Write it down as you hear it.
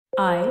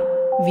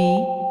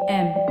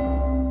IVM.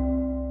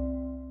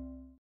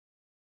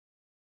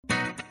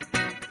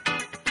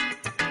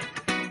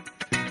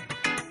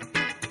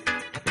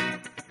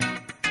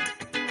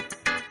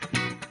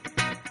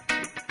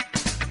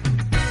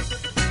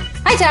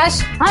 Hi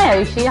Tash. Hi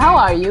Ayushi, how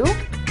are you?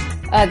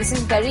 This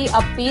is very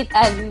upbeat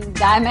and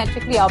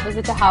diametrically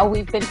opposite to how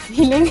we've been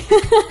feeling.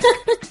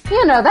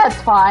 That's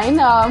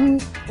fine.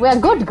 We're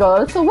good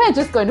girls, so we're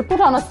just going to put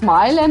on a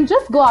smile and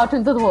just go out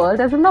into the world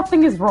as if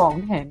nothing is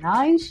wrong. Hey,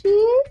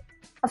 Ayushi?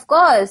 Of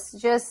course,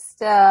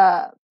 just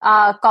our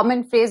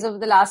common phrase over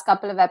the last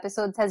couple of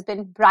episodes has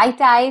been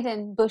bright-eyed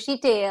and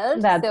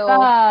bushy-tailed. That's so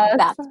us.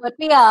 that's what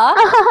we are.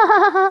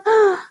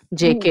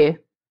 JK,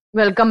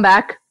 welcome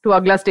back to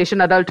Agla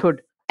Station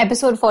Adulthood.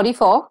 Episode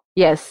 44.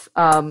 Yes,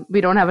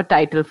 we don't have a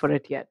title for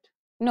it yet.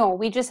 No,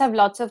 we just have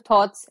lots of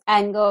thoughts,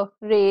 anger,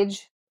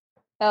 rage.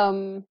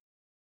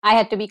 I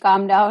had to be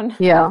calmed down.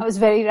 Yeah. I was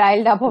very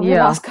riled up over the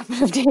last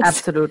couple of days.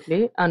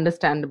 Absolutely,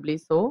 understandably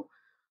so.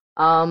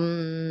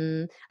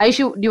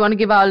 Aishu, do you want to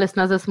give our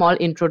listeners a small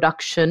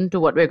introduction to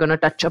what we're going to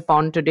touch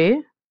upon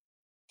today?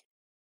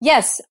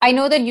 Yes, I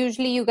know that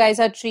usually you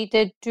guys are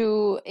treated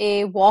to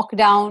a walk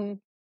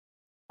down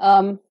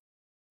an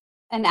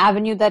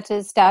avenue that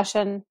is Tash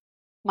and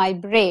my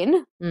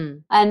brain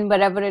and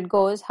wherever it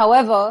goes.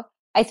 However,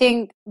 I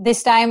think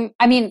this time,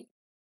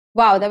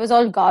 wow, that was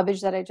all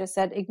garbage that I just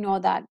said. Ignore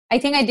that. I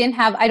think I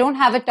don't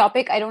have a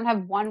topic. I don't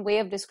have one way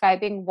of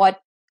describing what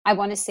I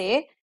want to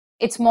say.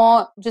 It's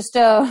more just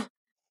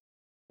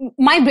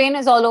my brain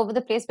is all over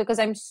the place because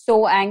I'm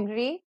so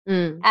angry.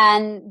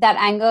 And that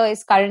anger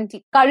is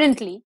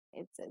currently,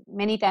 it's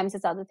many times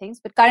it's other things,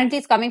 but currently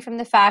it's coming from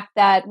the fact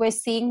that we're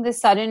seeing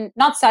this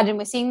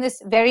we're seeing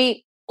this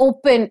very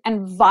open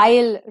and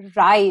vile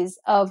rise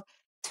of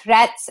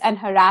threats and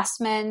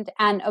harassment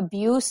and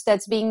abuse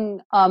that's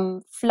being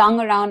flung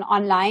around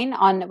online,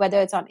 on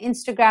whether it's on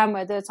Instagram,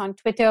 whether it's on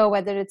Twitter,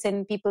 whether it's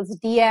in people's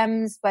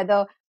DMs,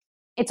 whether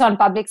it's on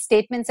public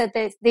statements that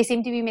they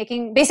seem to be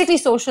making, basically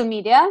social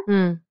media,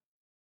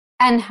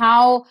 and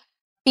how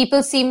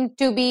people seem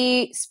to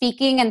be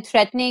speaking and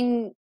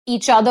threatening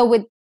each other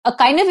with a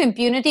kind of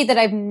impunity that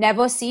I've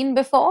never seen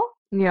before.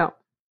 Yeah.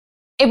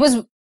 It was,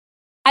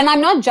 and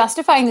I'm not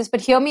justifying this, but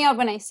hear me out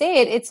when I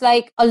say it. It's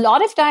like a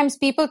lot of times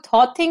people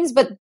thought things,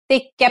 but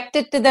they kept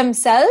it to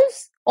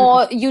themselves,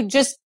 or you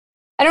just,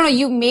 I don't know,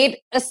 you made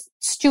a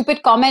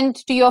stupid comment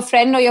to your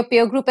friend or your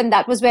peer group and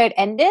that was where it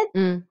ended.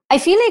 I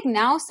feel like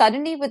now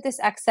suddenly with this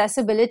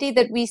accessibility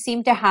that we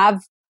seem to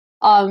have,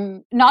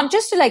 not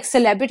just to like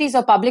celebrities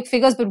or public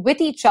figures, but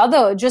with each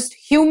other, just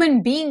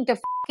human being to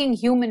fucking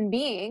human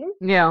being.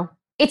 Yeah.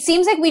 It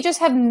seems like we just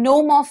have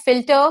no more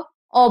filter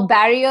or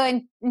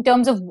barrier in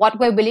terms of what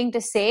we're willing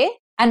to say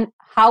and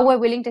how we're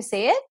willing to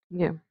say it.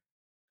 Yeah.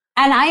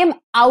 And I am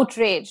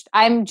outraged.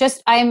 I'm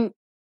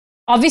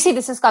obviously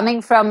this is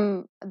coming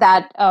from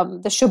that,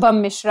 the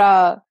Shubham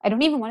Mishra, I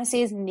don't even want to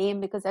say his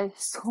name because I'm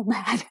so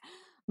mad,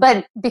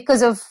 but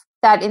because of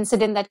that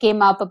incident that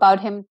came up about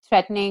him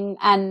threatening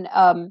and,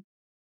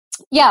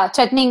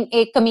 threatening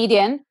a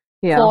comedian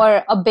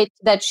for a bit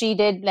that she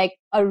did like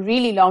a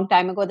really long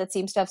time ago that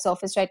seems to have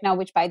surfaced right now,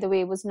 which by the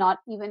way was not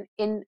even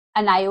in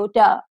an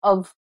iota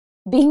of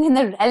being in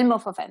the realm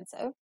of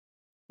offensive.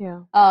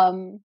 Yeah.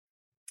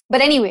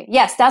 But anyway,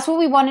 yes, that's what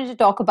we wanted to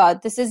talk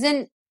about.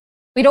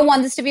 We don't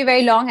want this to be a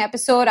very long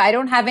episode. I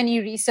don't have any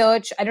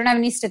research. I don't have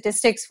any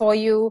statistics for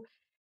you.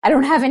 I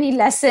don't have any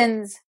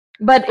lessons.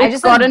 But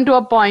it's gotten to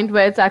a point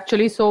where it's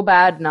actually so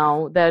bad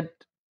now that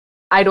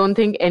I don't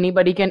think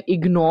anybody can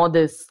ignore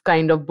this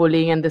kind of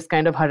bullying and this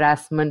kind of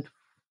harassment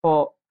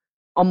for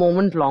a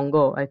moment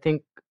longer. I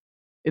think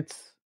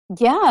it's...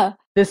 Yeah.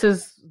 This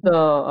is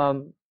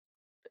the...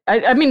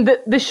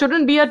 this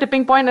shouldn't be a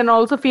tipping point, and I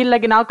also feel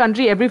like in our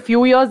country, every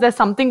few years, there's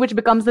something which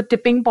becomes the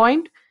tipping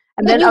point.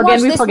 And then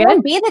again, we forget. This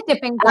won't be the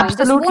tipping point.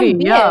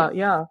 Absolutely.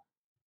 Yeah.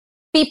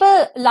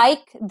 People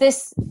like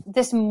this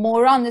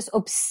moron, this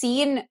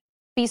obscene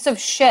piece of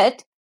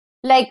shit,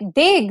 like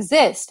they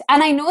exist.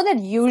 And I know that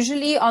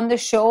usually on the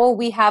show,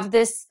 we have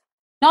this,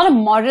 not a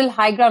moral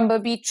high ground,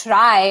 but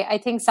I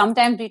think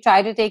sometimes we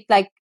try to take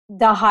like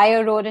the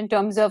higher road in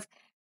terms of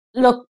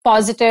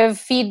positive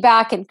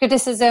feedback and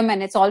criticism,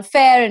 and it's all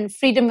fair and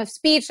freedom of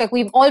speech. Like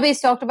we've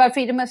always talked about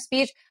freedom of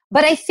speech.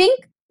 But I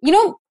think,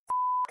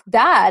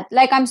 that,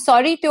 like, I'm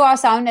sorry to our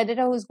sound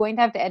editor who's going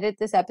to have to edit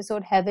this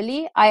episode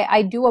heavily.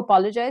 I do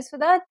apologize for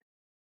that.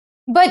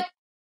 But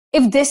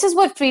if this is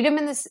what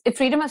freedom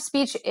of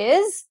speech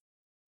is,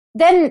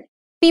 then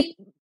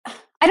people,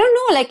 I don't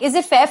know, like, is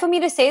it fair for me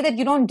to say that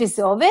you don't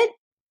deserve it?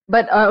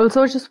 But I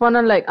also just want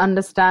to like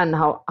understand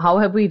how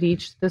have we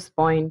reached this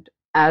point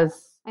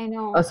as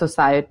a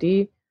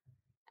society?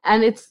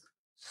 And it's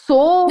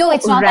so No,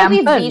 it's not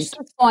rampant. that we've reached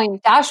this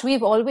point. Tash,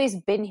 we've always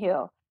been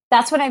here.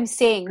 That's what I'm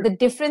saying. The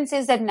difference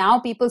is that now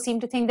people seem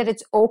to think that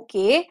it's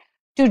okay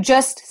to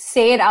just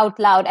say it out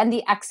loud, and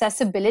the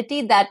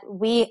accessibility that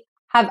we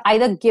have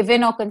either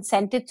given or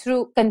consented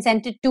to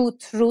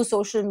through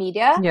social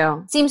media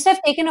seems to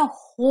have taken a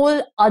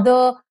whole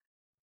other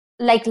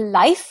like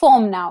life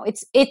form now.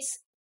 It's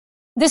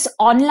this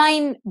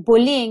online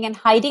bullying and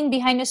hiding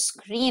behind a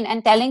screen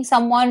and telling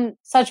someone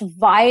such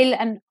vile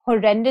and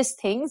horrendous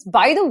things.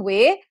 By the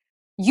way,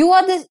 you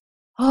are this.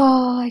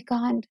 Oh, I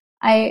can't.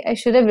 I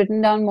should have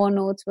written down more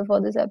notes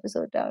before this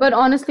episode. But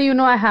honestly,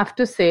 I have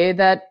to say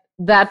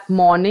that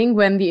morning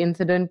when the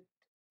incident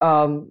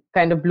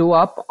kind of blew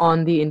up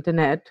on the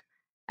internet,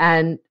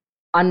 and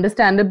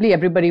understandably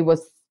everybody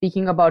was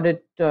speaking about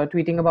it,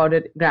 tweeting about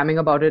it, gramming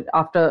about it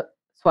after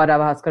Swara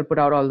Bhaskar put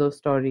out all those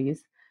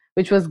stories,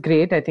 which was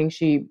great. I think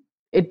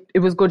it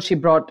was good. She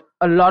brought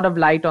a lot of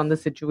light on the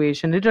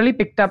situation. It really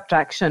picked up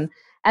traction.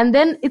 And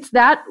then it's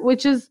that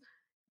which is,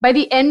 by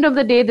the end of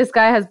the day, this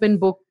guy has been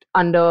booked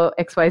under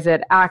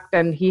XYZ Act,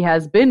 and he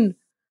has been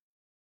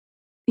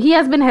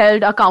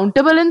held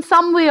accountable in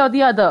some way or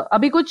the other.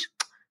 Abhi kuch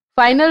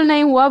final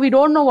nahi hua. We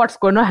don't know what's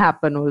going to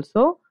happen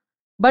also.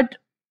 But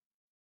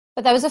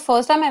that was the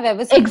first time I've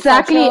ever seen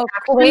exactly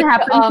action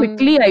happen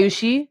quickly,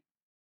 Ayushi.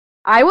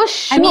 I was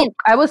shocked.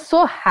 I was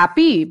so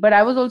happy, but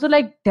I was also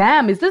like,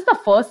 damn, is this the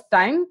first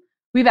time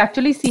we've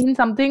actually seen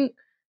something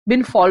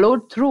been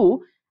followed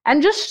through?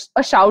 And just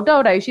a shout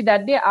out, Ayushi,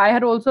 that day I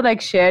had also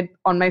like shared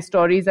on my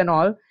stories and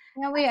all.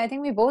 Yeah, I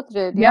think we both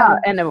did. Yeah,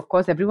 and of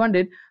course everyone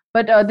did.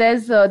 But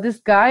there's this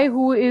guy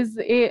who is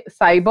a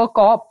cyber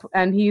cop,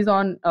 and he's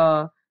on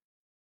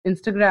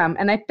Instagram,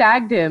 and I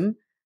tagged him,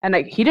 and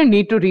like he didn't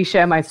need to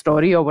reshare my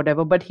story or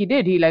whatever, but he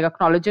did. He like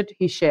acknowledged it.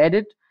 He shared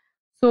it.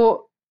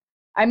 So,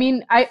 I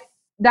mean,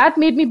 that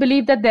made me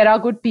believe that there are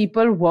good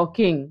people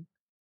working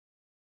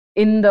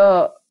in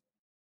the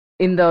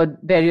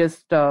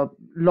various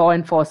law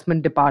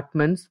enforcement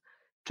departments,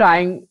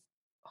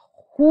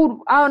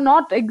 who are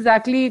not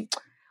exactly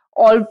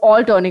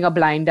all turning a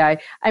blind eye.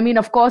 I mean,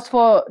 of course,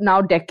 for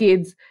now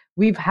decades,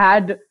 we've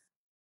had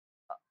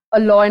a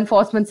law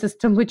enforcement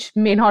system which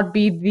may not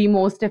be the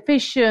most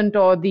efficient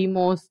or the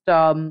most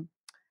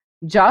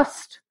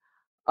just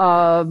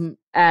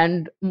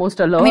and most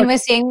alert. I mean, we're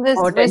saying this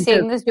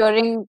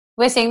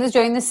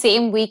during the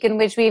same week in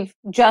which we've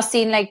just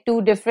seen like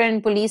 2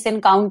 different police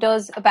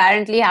encounters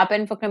apparently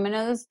happen for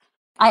criminals.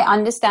 I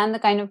understand the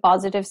kind of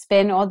positive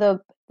spin or the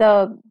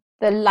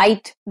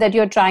light that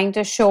you're trying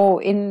to show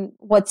in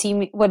what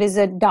is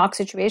a dark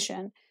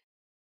situation,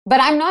 but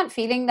I'm not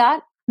feeling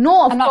that.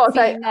 No, of course,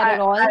 I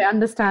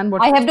understand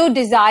what I have no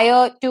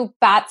desire to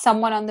pat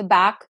someone on the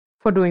back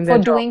for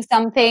doing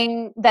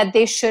something that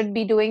they should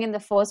be doing in the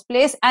first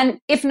place. And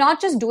if not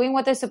just doing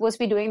what they're supposed to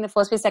be doing in the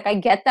first place, like I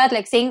get that,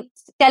 like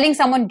telling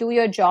someone do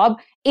your job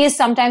is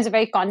sometimes a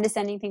very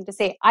condescending thing to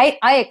say. I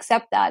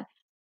accept that.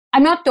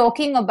 I'm not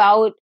talking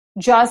about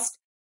just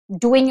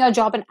doing your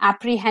job and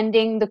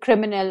apprehending the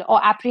criminal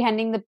or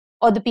apprehending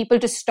the people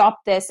to stop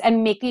this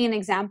and making an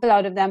example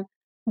out of them.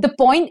 The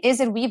point is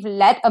that we've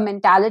let a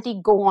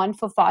mentality go on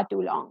for far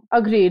too long.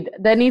 Agreed.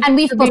 And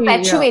we've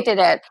perpetuated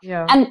it.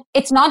 Yeah. And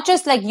it's not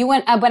just like you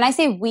and when I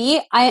say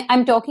we,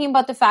 I'm talking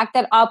about the fact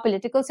that our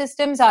political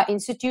systems, our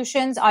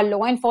institutions, our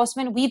law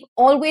enforcement, we've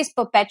always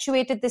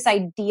perpetuated this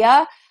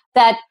idea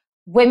that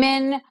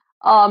women,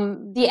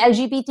 the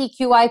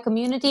LGBTQI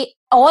community,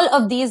 all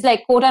of these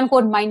like quote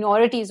unquote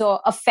minorities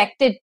or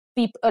affected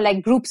people,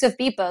 like groups of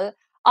people,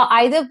 are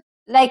either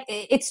like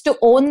it's to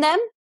own them,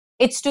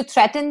 it's to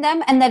threaten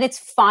them, and that it's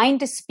fine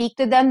to speak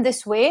to them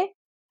this way.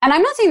 And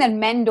I'm not saying that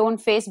men don't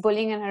face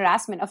bullying and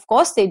harassment. Of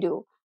course they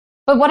do.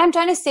 But what I'm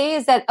trying to say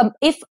is that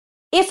if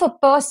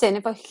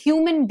a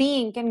human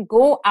being can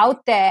go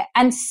out there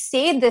and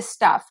say this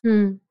stuff,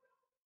 then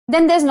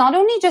there's not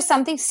only just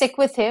something sick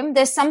with him,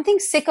 there's something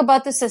sick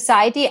about the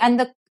society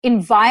and the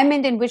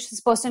environment in which this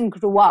person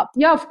grew up.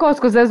 Yeah, of course,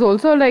 because there's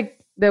also like,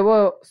 there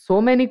were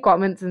so many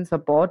comments in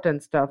support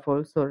and stuff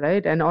also,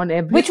 right? And on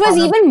every which was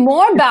even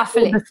more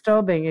baffling. So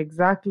disturbing,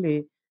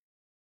 exactly.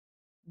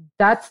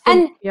 That's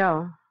and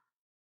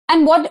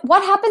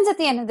what happens at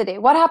the end of the day?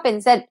 What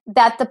happens that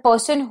the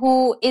person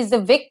who is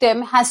the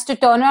victim has to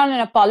turn around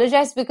and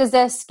apologize because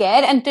they're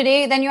scared? And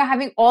today, then you're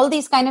having all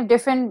these kind of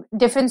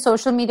different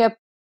social media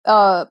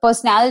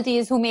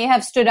personalities who may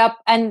have stood up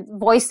and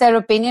voiced their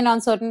opinion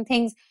on certain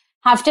things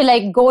have to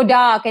like go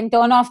dark and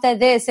turn off their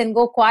this and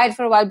go quiet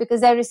for a while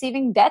because they're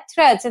receiving death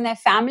threats and their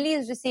family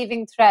is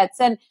receiving threats.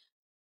 And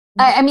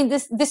I mean,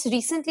 this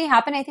recently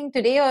happened, I think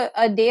today or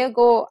a day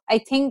ago. I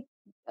think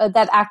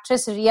that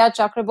actress Rhea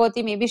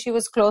Chakraborty, maybe she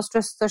was close to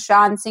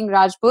Sushant Singh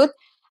Rajput,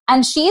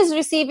 and she is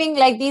receiving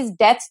like these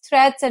death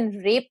threats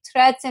and rape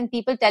threats and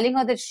people telling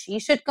her that she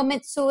should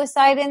commit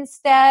suicide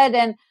instead.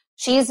 And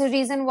she's the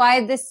reason why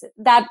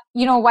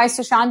why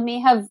Sushant may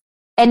have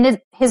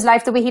ended his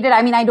life the way he did.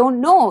 I mean, I don't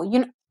know.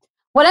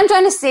 What I'm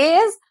trying to say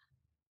is,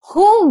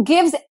 who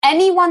gives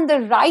anyone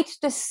the right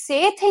to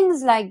say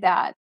things like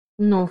that?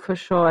 No, for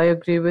sure. I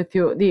agree with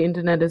you. The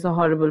internet is a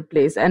horrible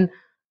place. And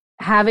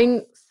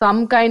having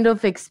some kind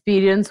of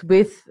experience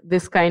with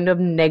this kind of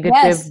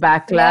negative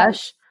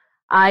backlash,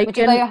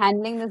 you're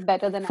handling this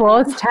better than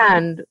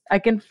I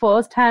can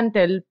firsthand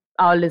tell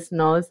our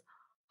listeners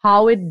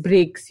how it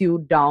breaks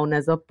you down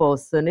as a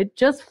person. It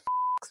just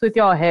fucks with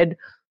your head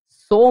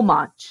so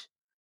much.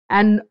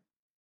 And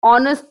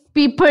honest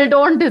people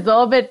don't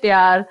deserve it,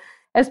 yaar.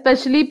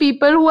 especially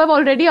people who have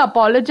already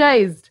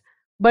apologized.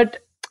 But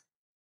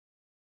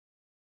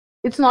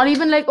it's not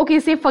even like, okay,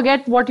 say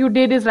forget what you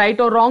did is right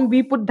or wrong.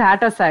 We put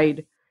that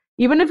aside.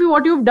 Even if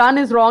what you've done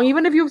is wrong,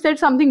 even if you've said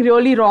something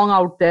really wrong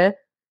out there,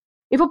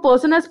 if a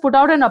person has put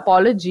out an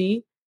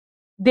apology,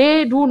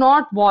 they do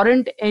not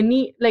warrant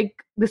any like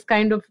this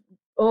kind of,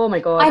 oh my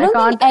God, I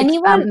don't think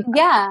anyone,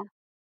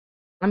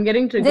 I'm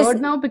getting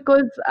triggered now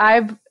because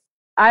I've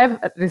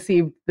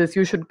received this,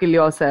 you should kill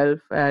yourself,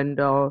 and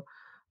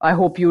I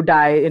hope you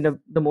die in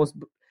the most.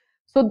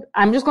 So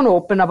I'm just going to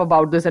open up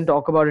about this and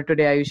talk about it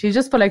today, Ayushi,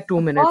 just for like 2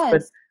 minutes.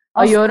 But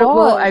a year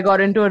ago, I got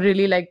into a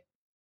really like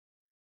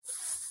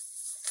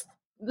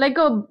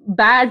a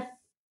bad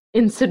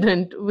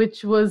incident,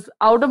 which was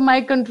out of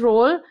my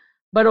control,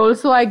 but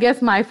also I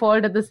guess my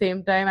fault at the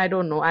same time. I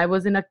don't know. I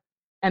was in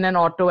an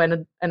auto,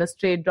 and a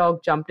stray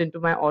dog jumped into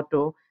my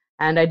auto,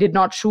 and I did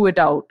not shoo it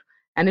out.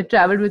 And it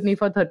traveled with me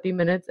for 30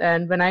 minutes.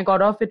 And when I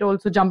got off, it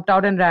also jumped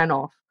out and ran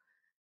off.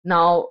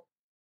 Now,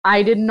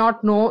 I did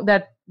not know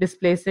that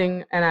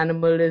displacing an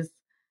animal is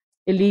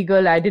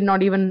illegal. I don't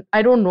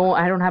know.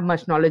 I don't have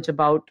much knowledge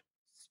about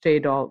stray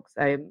dogs.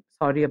 I'm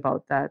sorry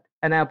about that.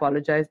 And I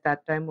apologize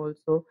that time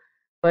also.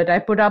 But I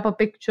put up a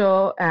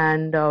picture,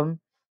 and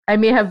I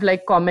may have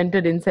like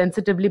commented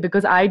insensitively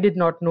because I did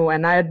not know.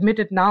 And I admit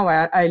it now.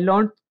 I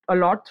learned a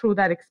lot through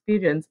that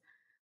experience.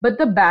 But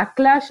the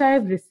backlash I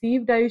have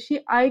received,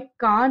 Ayushi, I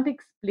can't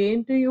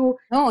explain to you.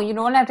 No, you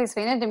don't have to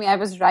explain it to me. I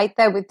was right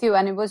there with you,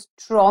 and it was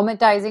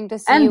traumatizing to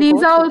see. And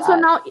these are also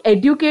now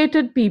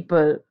educated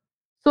people.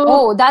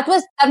 So that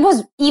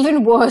was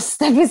even worse.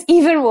 That was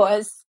even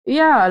worse.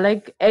 Yeah,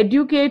 like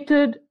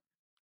educated,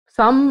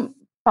 some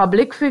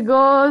public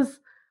figures,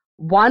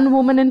 one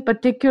woman in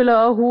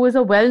particular who is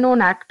a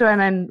well-known actor,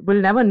 and I will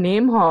never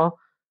name her,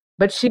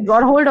 but she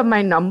got hold of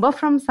my number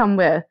from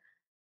somewhere.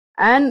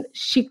 And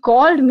she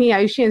called me,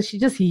 Ayushi, and she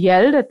just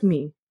yelled at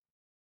me.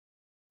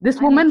 This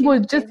woman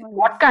was just,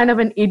 what kind of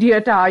an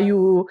idiot are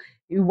you?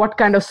 What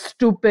kind of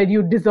stupid,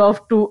 you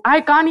deserve to.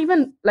 I can't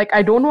even, like,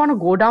 I don't want to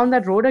go down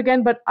that road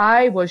again, but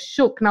I was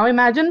shook. Now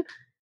imagine,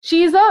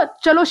 she's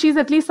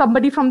at least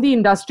somebody from the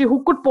industry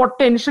who could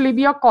potentially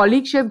be a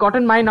colleague. She has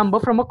gotten my number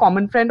from a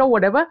common friend or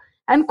whatever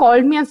and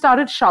called me and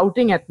started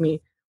shouting at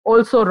me.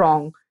 Also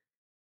wrong.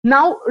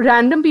 Now,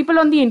 random people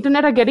on the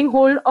internet are getting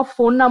hold of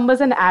phone numbers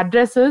and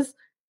addresses.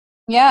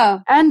 Yeah.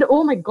 And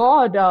oh my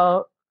God,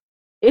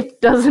 it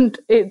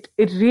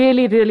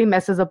really, really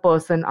messes a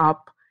person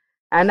up.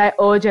 And I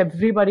urge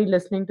everybody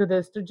listening to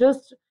this to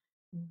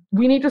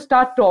we need to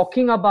start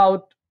talking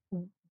about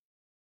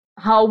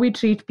how we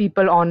treat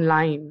people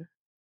online.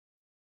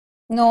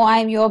 No,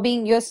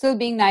 you're still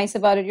being nice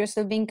about it. You're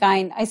still being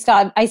kind. I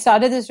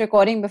started this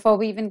recording before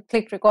we even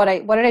clicked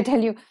record. What did I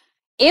tell you?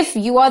 If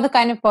you are the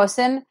kind of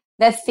person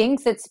that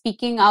thinks that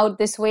speaking out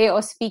this way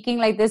or speaking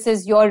like this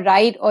is your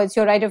right, or it's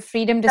your right of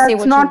freedom to say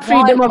what you want,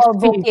 or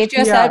vocate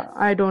yourself. Yeah,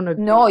 I don't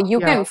agree. No, you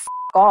can f***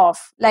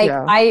 off. Like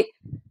I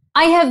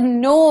have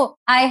no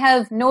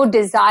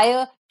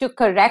desire to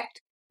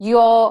correct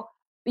your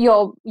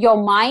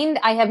mind.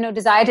 I have no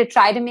desire to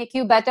try to make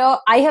you better.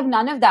 I have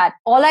none of that.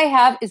 All I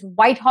have is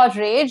white hot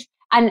rage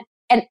and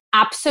an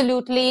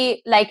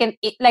absolutely like an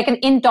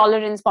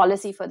intolerance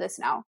policy for this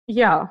now.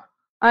 Yeah,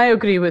 I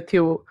agree with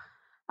you.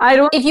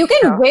 If you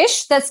can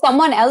wish that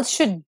someone else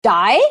should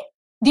die,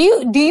 do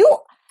you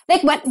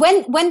like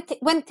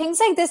when things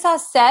like this are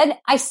said,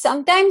 I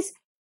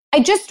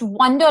just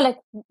wonder, like,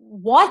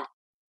 what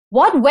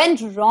went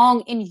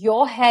wrong in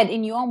your head,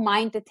 in your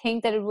mind, to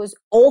think that it was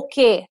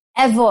okay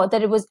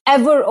that it was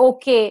ever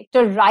okay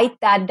to write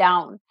that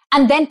down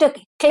and then to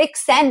click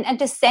send and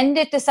to send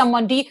it to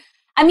someone?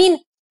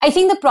 I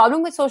think the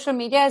problem with social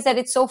media is that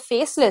it's so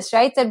faceless,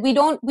 right? That we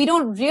don't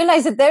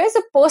realize that there is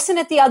a person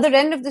at the other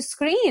end of the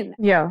screen.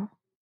 Yeah.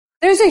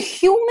 There's a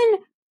human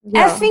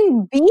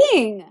effing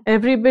being.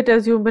 Every bit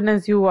as human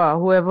as you are,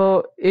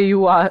 whoever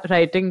you are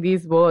writing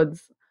these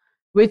words,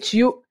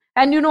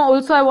 and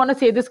also I want to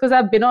say this because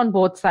I've been on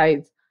both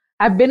sides.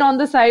 I've been on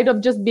the side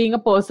of just being a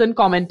person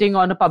commenting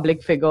on a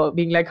public figure,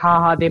 being like,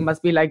 haha, they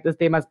must be like this,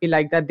 they must be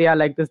like that, they are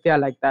like this, they are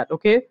like that.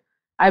 Okay.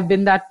 I've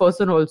been that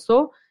person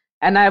also.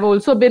 And I've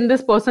also been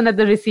this person at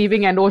the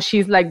receiving end. Oh,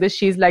 she's like this,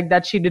 she's like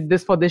that. She did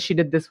this for this, she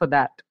did this for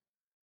that.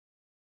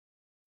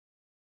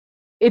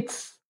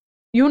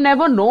 You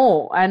never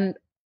know. And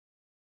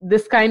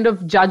this kind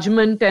of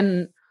judgment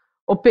and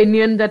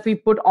opinion that we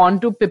put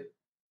onto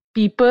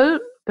people,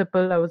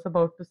 I was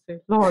about to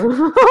say, lol.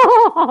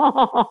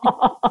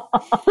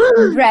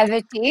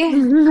 Brevity.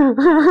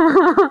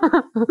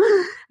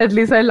 At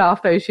least I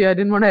laughed, Ayushi. I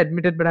didn't want to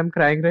admit it, but I'm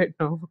crying right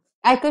now.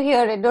 I could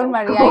hear it. Don't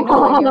worry. I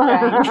know when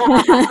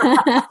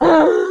you're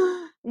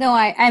crying. No,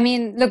 I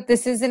mean, look,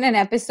 this isn't an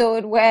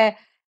episode where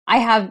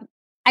I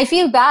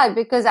feel bad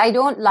because I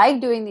don't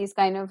like doing these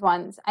kind of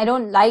ones. I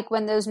don't like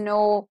when there's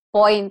no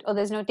point or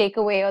there's no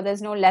takeaway or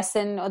there's no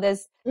lesson or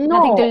there's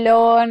nothing to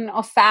learn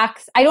or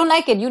facts. I don't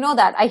like it. You know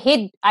that. I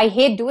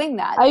hate doing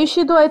that.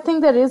 Ayushi, though, I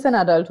think there is an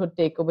adulthood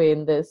takeaway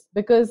in this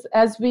because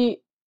as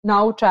we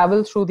now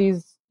travel through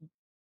these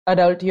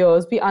adult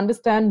years, we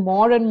understand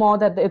more and more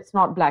that it's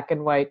not black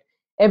and white.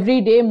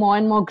 Every day, more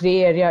and more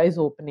gray area is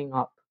opening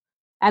up.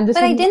 And this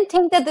but I didn't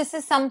think that this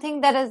is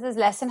something that as this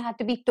lesson had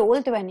to be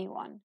told to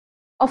anyone.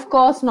 Of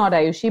course not,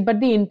 Ayushi, but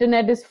the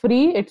internet is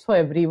free. It's for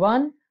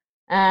everyone.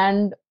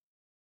 And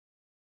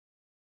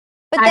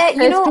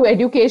access to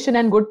education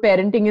and good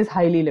parenting is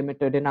highly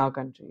limited in our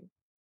country.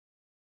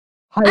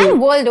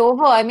 And world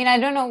over. I mean, I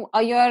don't know.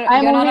 You're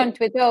not on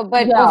Twitter,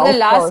 but over the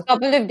last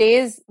couple of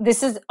days,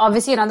 this is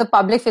obviously another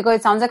public figure.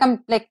 It sounds like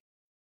I'm like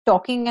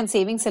talking and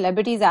saving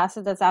celebrities'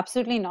 assets. That's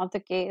absolutely not the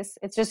case.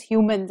 It's just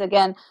humans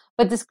again.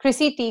 But this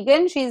Chrissy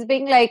Teigen, she's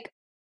being like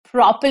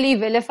properly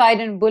vilified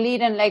and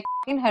bullied and like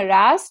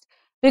harassed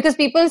because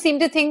people seem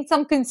to think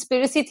some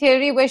conspiracy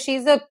theory where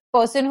she's a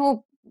person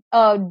who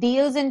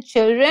deals in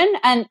children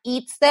and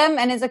eats them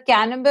and is a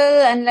cannibal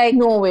and like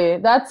no way.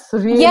 That's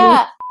really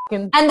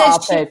and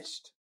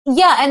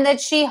that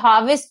she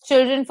harvests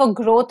children for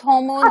growth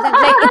hormones and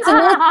like it's a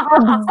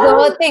most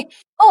absurd thing.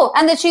 Oh,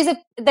 and that she's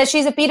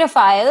a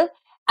pedophile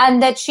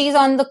and that she's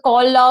on the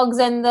call logs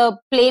and the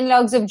plane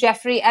logs of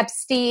Jeffrey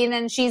Epstein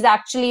and she's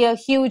actually a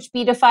huge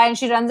pedophile and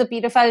she runs a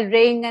pedophile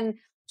ring and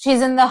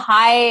she's in the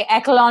high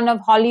echelon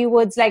of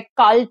Hollywood's like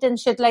cult and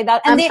shit like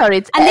that. And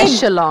it's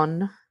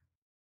echelon.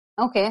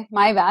 Okay,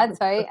 my bad.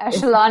 Sorry,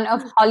 echelon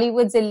of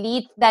Hollywood's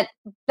elite that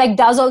like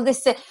does all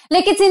this.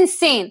 Like it's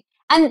insane.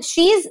 And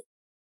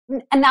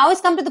now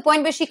it's come to the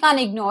point where she can't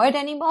ignore it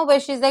anymore,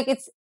 where she's like,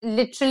 it's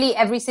literally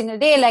every single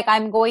day. Like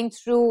I'm going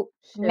through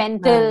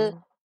mental.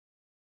 Man.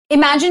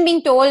 Imagine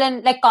being told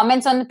and like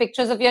comments on the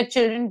pictures of your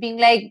children being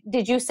like,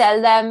 did you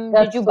sell them?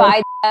 Did you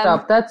buy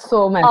them? That's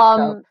so messed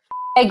up.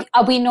 Like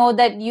we know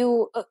that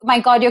my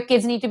God, your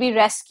kids need to be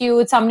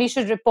rescued. Somebody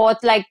should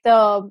report like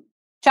the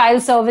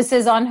child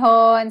services on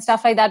her and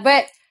stuff like that.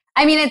 But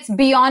I mean, it's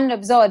beyond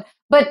absurd.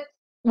 But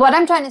what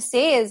I'm trying to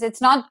say is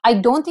I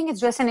don't think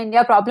it's just an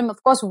India problem.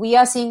 Of course, we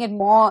are seeing it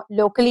more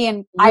locally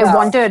and I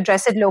want to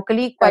address it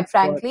locally, quite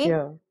frankly.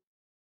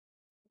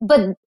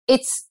 But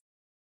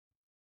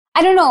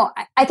I don't know.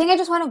 I think I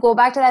just want to go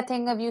back to that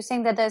thing of you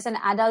saying that there's an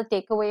adult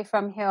takeaway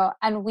from here.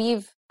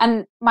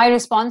 And my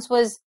response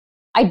was,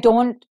 I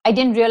didn't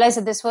realize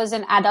that this was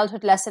an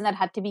adulthood lesson that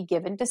had to be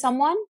given to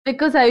someone.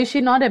 Because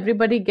Ayushi, not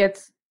everybody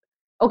gets.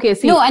 Okay,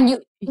 see. No, and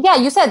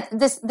you said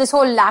this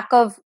whole lack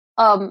of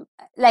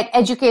like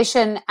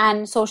education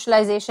and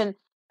socialization.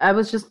 I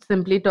was just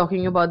simply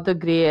talking about the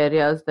gray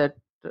areas that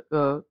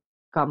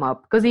come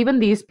up. Because even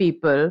these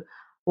people,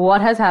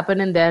 what has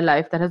happened in their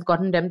life that has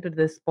gotten them to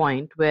this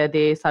point where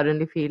they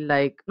suddenly feel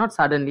like, not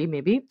suddenly,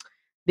 maybe,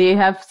 they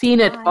have seen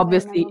it,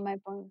 obviously.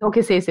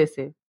 Okay,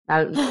 say.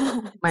 I'll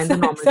mind the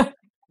normal.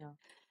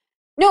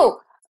 No.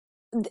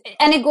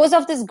 And it goes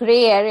off this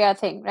gray area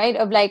thing, right?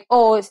 Of like,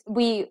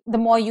 the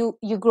more you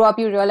grow up,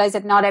 you realize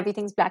that not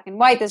everything's black and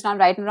white. There's not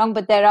right and wrong,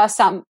 but there are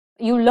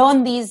you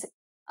learn these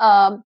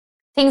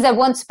things that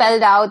weren't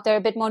spelled out. They're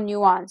a bit more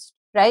nuanced,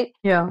 right?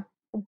 Yeah.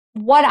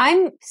 What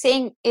I'm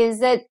saying is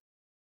that,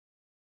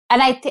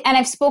 and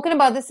I've spoken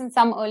about this in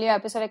some earlier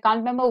episode. I can't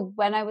remember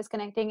when I was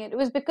connecting it. It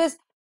was because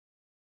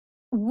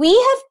we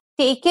have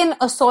taken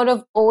a sort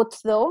of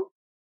oath, though.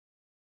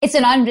 It's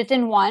an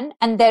unwritten one,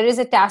 and there is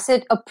a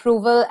tacit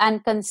approval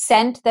and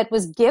consent that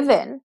was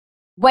given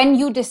when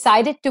you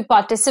decided to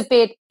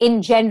participate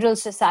in general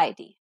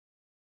society.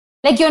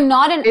 Like you're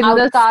not an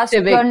outcast.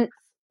 I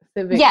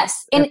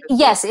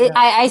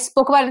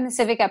spoke about it in the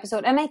civic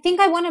episode, and I think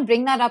I want to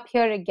bring that up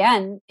here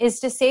again. Is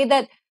to say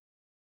that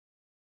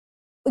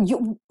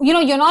you're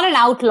not an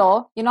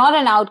outlaw, you're not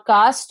an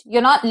outcast,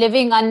 you're not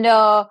living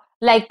under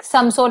like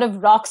some sort of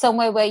rock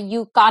somewhere where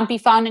you can't be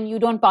found and you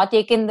don't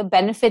partake in the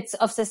benefits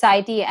of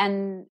society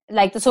and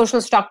like the social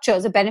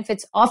structures, the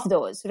benefits of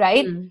those,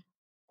 right?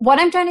 What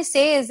I'm trying to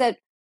say is that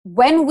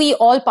when we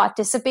all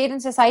participate in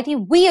society,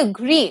 we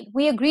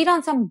agreed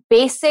on some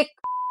basic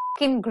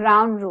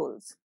ground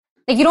rules.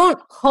 Like you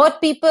don't hurt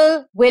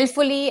people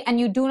willfully and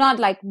you do not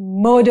like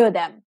murder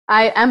them.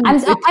 I'm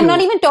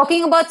not even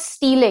talking about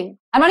stealing.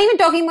 I'm not even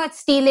talking about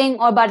stealing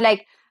or about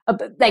like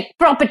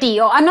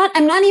property, or I'm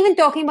not even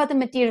talking about the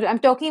material. I'm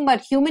talking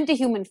about human to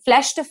human,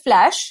 flesh to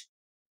flesh.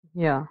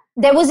 Yeah.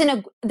 There was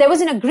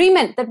an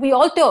agreement that we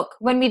all took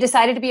when we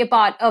decided to be a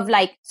part of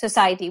like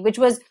society, which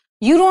was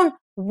you don't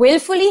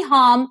willfully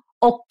harm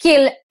or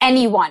kill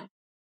anyone.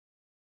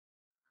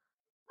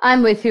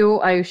 I'm with you,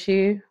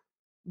 Ayushi.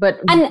 But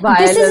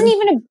this isn't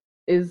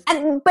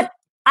even but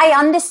I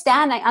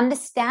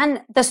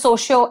understand the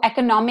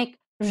socio-economic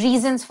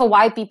reasons for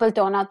why people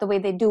turn out the way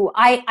they do.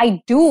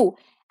 I do.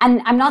 And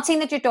I'm not saying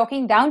that you're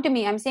talking down to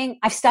me. I'm saying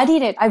I've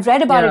studied it. I've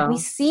read about it. We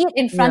see it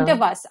in front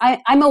of us.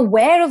 I'm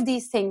aware of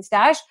these things,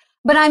 Dash,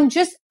 but I'm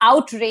just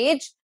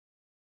outraged.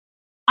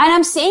 And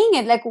I'm saying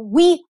it like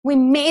we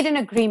made an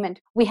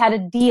agreement. We had a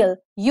deal.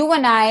 You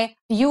and I,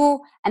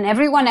 you and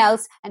everyone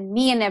else, and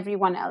me and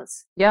everyone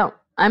else. Yeah,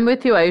 I'm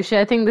with you, Ayushi.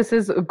 I think this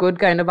is a good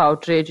kind of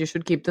outrage. You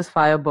should keep this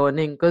fire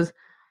burning because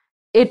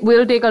it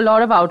will take a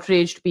lot of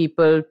outraged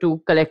people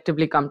to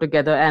collectively come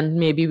together and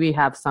maybe we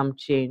have some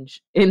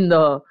change in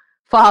the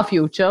far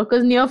future,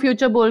 because near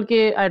future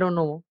bolke, I don't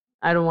know.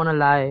 I don't want to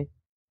lie.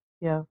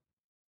 Yeah.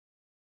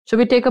 Should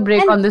we take a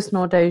break on this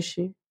note,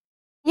 Ayushi?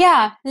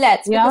 Yeah,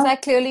 let's, because I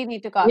clearly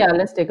need to come. Yeah,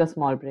 let's take a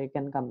small break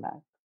and come back.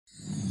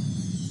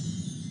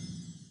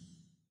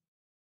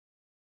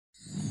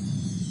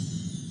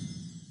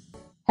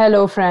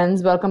 Hello,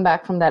 friends. Welcome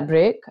back from that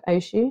break.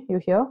 Ayushi, you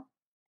here?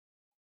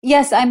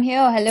 Yes, I'm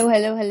here. Hello.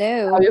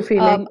 How are you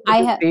feeling?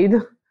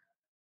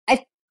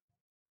 I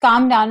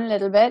calmed down a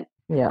little bit.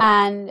 Yeah.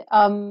 And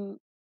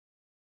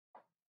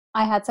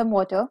I had some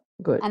water.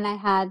 Good. And I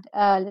had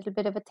a little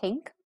bit of a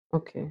think.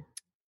 Okay.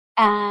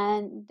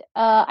 And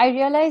I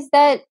realized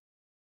that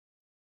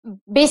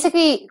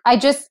basically,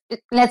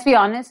 let's be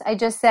honest, I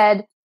just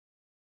said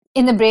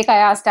in the break, I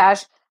asked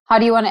Ash, how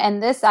do you want to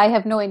end this? I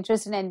have no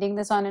interest in ending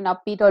this on an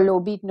upbeat or low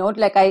beat note.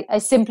 Like, I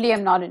simply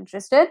am not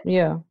interested.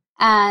 Yeah.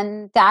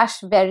 And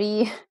Tash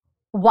very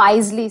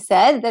wisely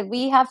said that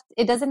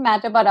it doesn't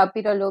matter about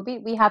upbeat or low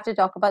beat. We have to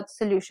talk about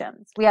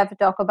solutions. We have to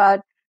talk about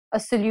a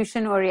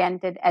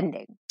solution-oriented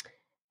ending.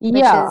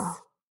 Yeah. Which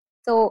is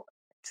so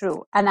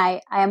true. And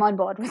I am on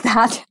board with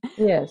that.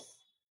 Yes.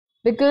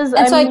 Because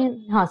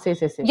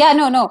say. Yeah,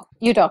 no,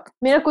 you talk.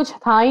 Mera kuch tha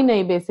hi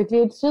nahi, basically.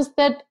 It's just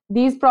that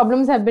these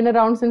problems have been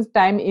around since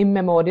time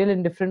immemorial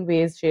in different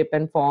ways, shape,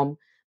 and form.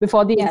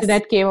 Before the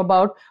internet came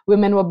about,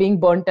 women were being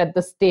burnt at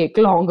the stake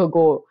long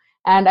ago.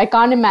 And I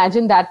can't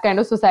imagine that kind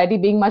of society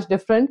being much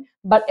different.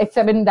 But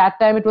except in that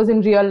time, it was in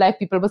real life,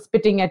 people were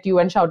spitting at you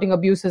and shouting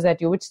abuses at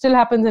you, which still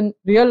happens in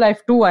real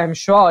life too, I'm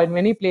sure, in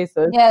many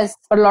places. Yes.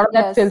 But a lot of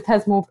that filth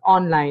has moved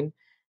online.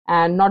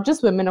 And not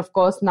just women, of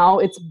course. Now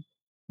it's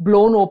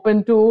blown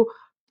open to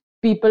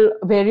people,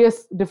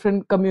 various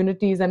different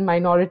communities and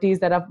minorities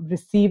that are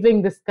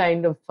receiving this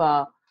kind of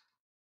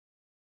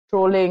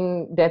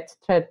trolling, death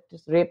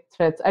threats, rape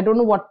threats. I don't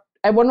know what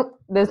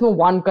there's no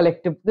one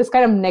collective, this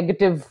kind of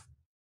negative,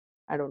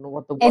 I don't know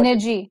what the word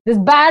energy is. This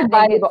bad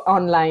vibe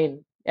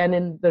online and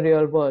in the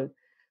real world.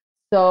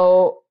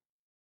 So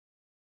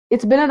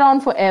it's been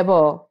around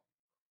forever.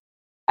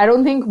 I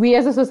don't think we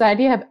as a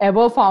society have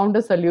ever found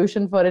a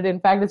solution for it. In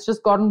fact, it's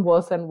just gotten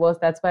worse and worse.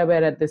 That's why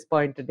we're at this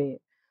point today.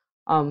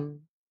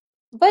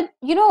 But,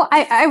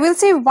 I will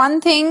say one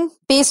thing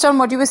based on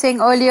what you were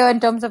saying earlier in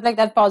terms of like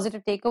that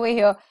positive takeaway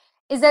here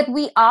is that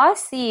we are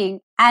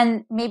seeing,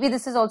 and maybe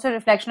this is also a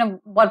reflection of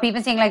what we've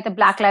been saying, like the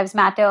Black Lives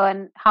Matter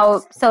and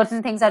how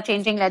certain things are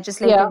changing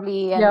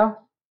legislatively and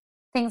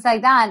things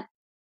like that.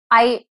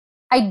 I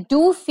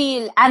do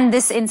feel, and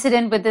this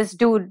incident with this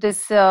dude,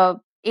 this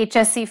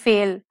HSC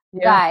fail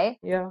guy,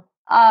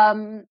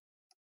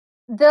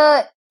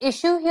 the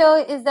issue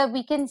here is that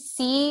we can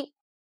see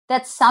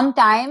that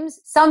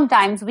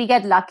sometimes we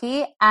get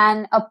lucky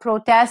and a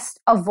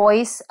protest, a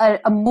voice,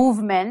 a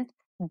movement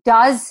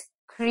does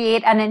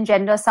create and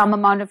engender some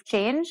amount of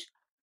change.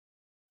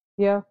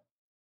 Yeah.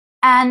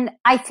 And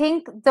I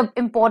think the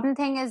important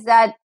thing is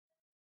that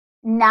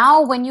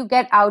now when you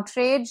get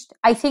outraged,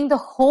 I think the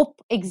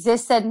hope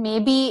exists that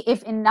maybe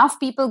if enough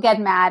people get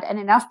mad and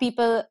enough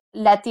people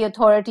let the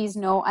authorities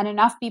know and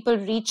enough people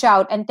reach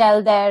out and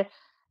tell their,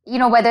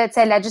 whether it's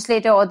their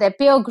legislator or their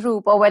peer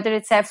group or whether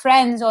it's their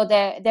friends or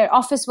their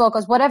office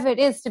workers, whatever it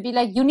is, to be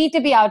like, you need to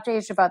be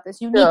outraged about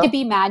this. You need to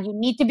be mad. You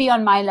need to be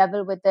on my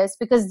level with this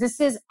because this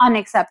is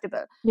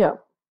unacceptable. Yeah.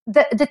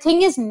 The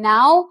thing is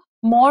now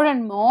more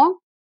and more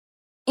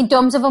in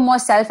terms of a more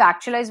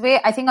self-actualized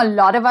way, I think a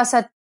lot of us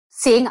are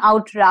saying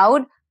out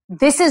loud,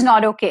 this is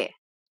not okay.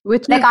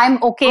 Which like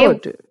I'm okay.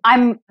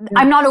 I'm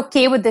not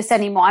okay with this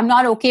anymore. I'm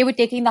not okay with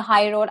taking the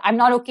high road. I'm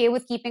not okay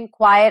with keeping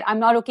quiet. I'm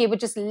not okay with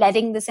just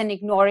letting this and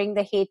ignoring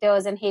the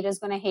haters and haters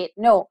gonna hate.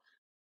 No.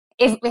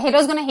 If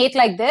haters gonna hate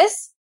like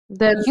this,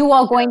 then you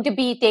are going to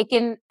be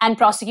taken and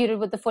prosecuted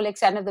with the full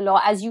extent of the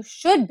law, as you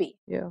should be.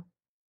 Yeah.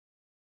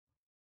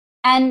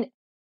 And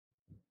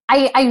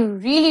I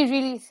really,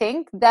 really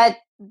think that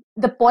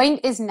the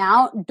point is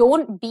now,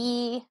 don't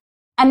be,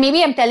 and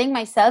maybe I'm telling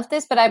myself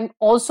this, but I'm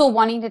also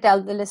wanting to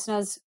tell the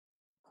listeners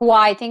who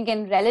are, I think,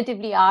 in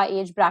relatively our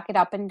age bracket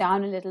up and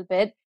down a little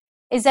bit,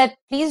 is that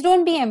please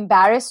don't be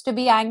embarrassed to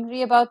be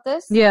angry about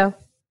this. Yeah.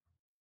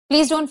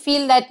 Please don't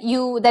feel that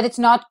it's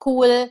not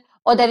cool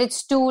or that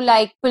it's too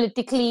like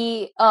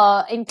politically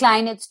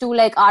inclined. It's too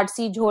like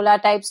artsy jhola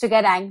types to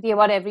get angry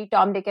about every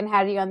Tom, Dick and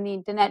Harry on the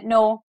internet.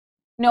 No,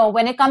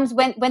 when it comes,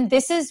 when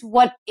this is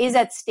what is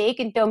at stake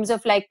in terms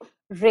of like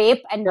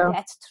rape and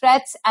death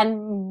threats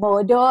and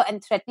murder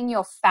and threatening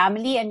your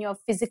family and your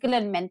physical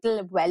and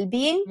mental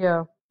well-being.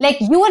 Yeah. Like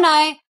you and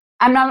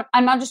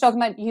I'm not just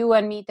talking about you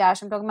and me,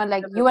 Tash. I'm talking about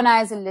like you and I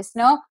as a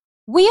listener.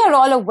 We are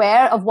all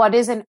aware of what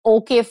is an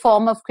okay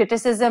form of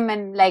criticism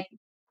and like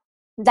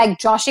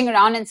joshing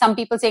around and some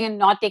people saying and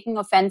not taking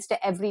offense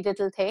to every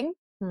little thing.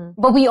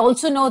 But we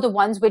also know the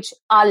ones which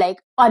are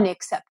like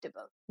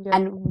unacceptable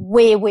and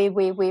way, way,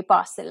 way, way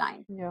past the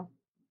line. Yeah.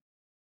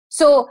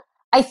 So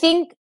I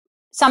think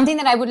something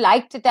that I would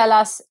like to tell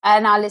us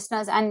and our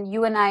listeners and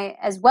you and I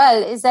as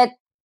well is that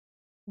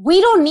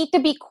we don't need to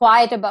be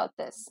quiet about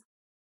this.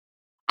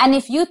 And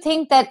if you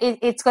think that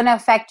it's going to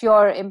affect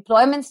your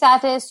employment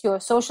status, your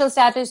social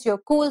status, your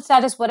cool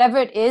status, whatever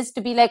it is,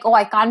 to be like, oh,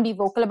 I can't be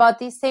vocal about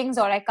these things,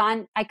 or I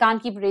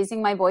can't keep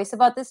raising my voice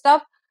about this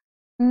stuff.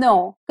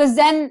 No, because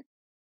then,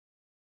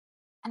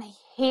 and I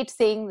hate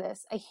saying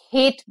this, I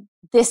hate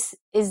this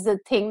is the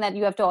thing that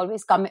you have to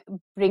always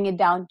bring it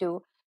down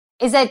to,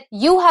 is that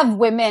you have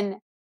women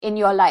in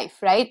your life,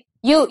 right?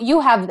 You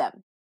have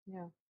them.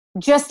 Yeah.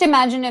 Just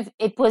imagine if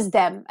it was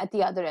them at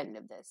the other end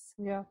of this.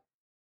 Yeah.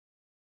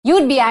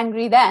 You'd be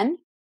angry then.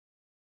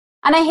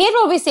 And I hate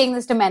always saying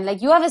this to men.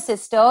 Like, you have a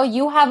sister,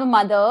 you have a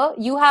mother,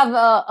 you have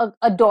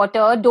a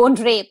daughter, don't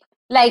rape.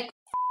 Like,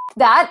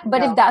 that.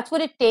 But if that's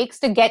what it takes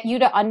to get you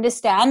to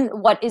understand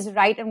what is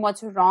right and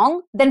what's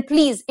wrong, then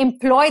please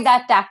employ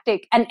that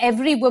tactic. And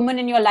every woman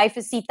in your life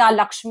is Sita,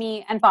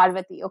 Lakshmi, and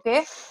Parvati,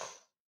 okay?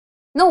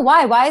 No,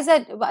 why? Why is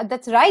that?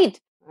 That's right.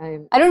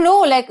 I don't know.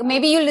 Like,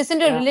 maybe you listen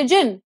to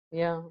religion.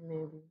 Yeah,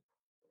 maybe.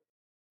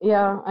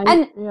 Yeah.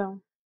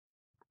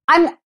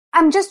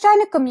 I'm just trying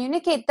to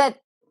communicate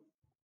that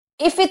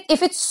if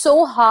it's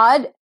so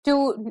hard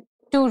to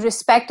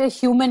respect a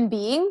human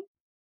being,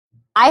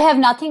 I have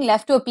nothing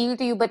left to appeal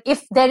to you. But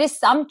if there is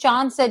some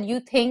chance that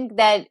you think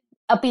that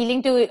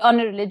appealing to it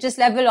on a religious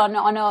level,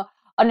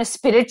 on a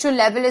spiritual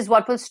level, is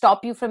what will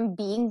stop you from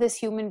being this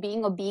human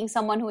being or being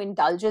someone who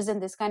indulges in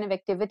this kind of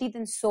activity,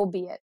 then so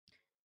be it.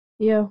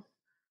 Yeah.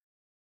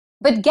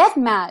 But get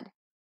mad.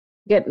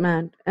 Get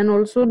mad. And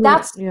also,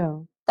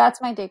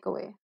 that's my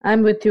takeaway.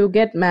 I'm with you.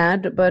 Get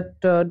mad, but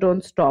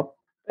don't stop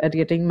at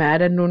getting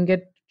mad, and don't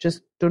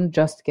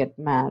just get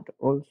mad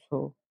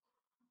also.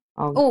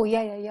 Of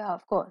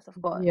course.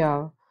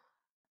 Yeah.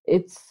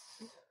 It's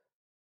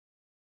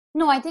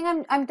no, I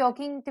think I'm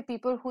talking to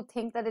people who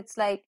think that it's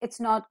like it's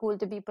not cool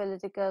to be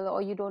political,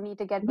 or you don't need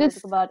to get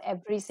political about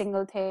every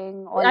single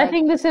thing, or I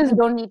think this is you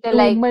don't need to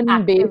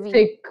human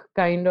basic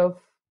kind of.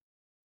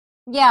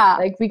 Yeah,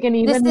 like we can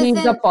even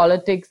leave the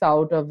politics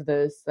out of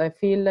this. I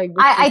feel like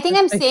I think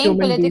I'm saying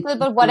political,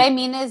 but what I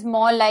mean is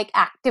more like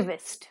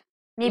activist.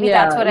 Maybe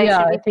that's what I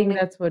should be think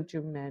that's what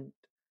you meant.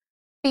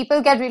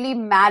 People get really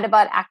mad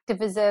about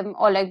activism,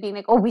 or like being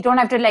like, oh, we don't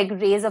have to like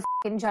raise a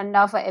fucking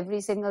janda for every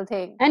single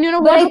thing. And you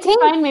know what? I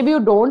think fine, maybe you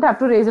don't have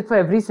to raise it for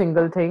every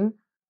single thing,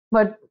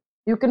 but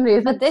you can raise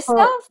it. But this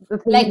stuff,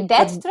 like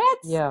death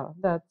threats, yeah,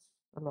 that's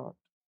a lot.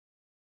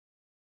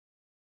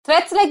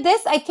 Threats like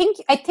this, I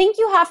think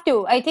you have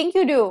to. I think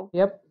you do.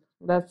 Yep,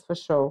 that's for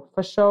sure.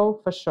 For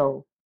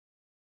sure.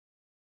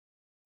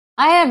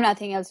 I have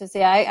nothing else to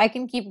say. I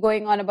can keep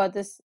going on about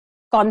this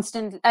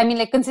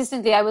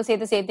consistently. I will say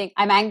the same thing.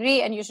 I'm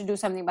angry and you should do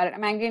something about it.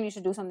 I'm angry and you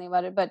should do something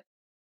about it. But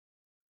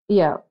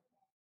yeah,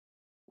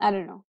 I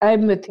don't know.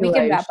 I'm with you. We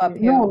can wrap up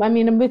here. No,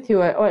 I'm with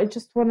you. I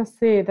just want to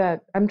say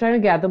that I'm trying to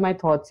gather my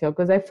thoughts here,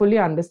 because I fully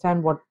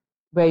understand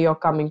where you're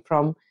coming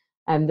from,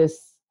 and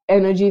this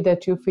energy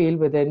that you feel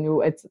within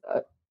you.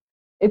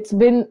 It's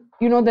been,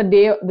 the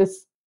day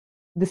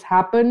this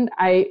happened,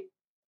 I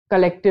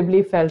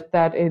collectively felt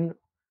that in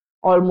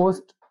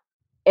almost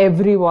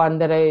everyone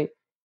that I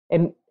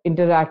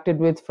interacted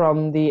with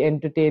from the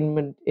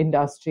entertainment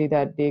industry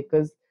that day,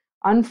 because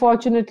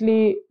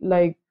unfortunately,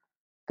 like,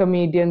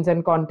 comedians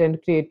and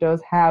content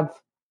creators have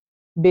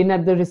been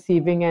at the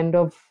receiving end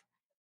of,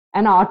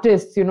 an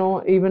artist,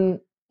 even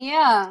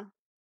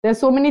there's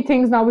so many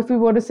things now. If we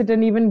were to sit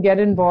and even get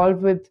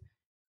involved with,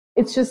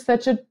 it's just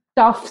such a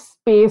tough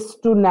space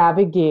to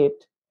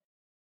navigate.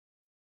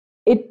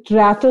 It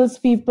rattles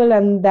people,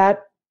 and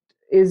that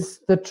is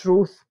the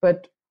truth.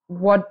 But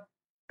what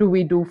do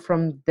we do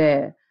from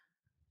there?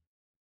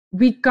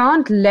 We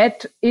can't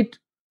let it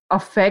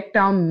affect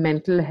our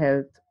mental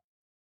health.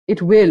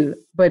 It will,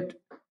 but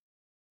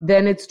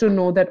then it's to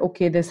know that,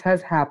 okay, this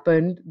has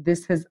happened.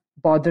 This is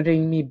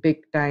bothering me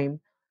big time.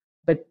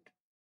 But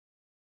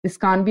this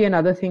can't be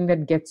another thing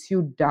that gets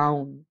you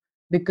down,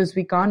 because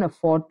we can't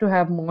afford to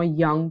have more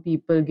young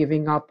people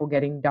giving up or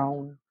getting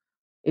down.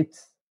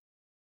 It's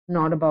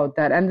not about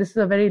that. And this is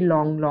a very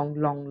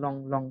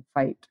long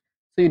fight.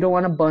 So you don't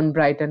want to burn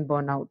bright and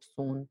burn out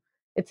soon.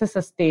 It's a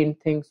sustained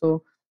thing.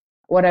 So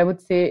what I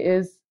would say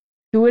is,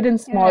 do it in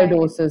small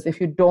doses. If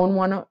you don't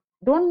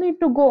need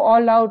to go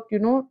all out,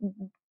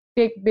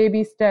 take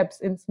baby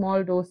steps in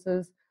small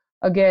doses.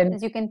 Again,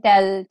 as you can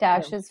tell,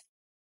 Tash is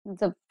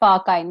the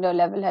far kinder,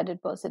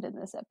 level-headed person in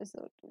this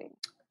episode today.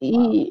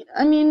 Wow.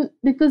 I mean,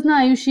 because now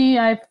Ayushi,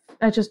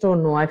 I just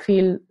don't know. I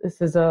feel it's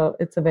a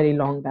very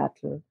long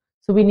battle.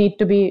 So we need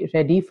to be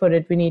ready for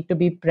it. We need to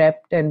be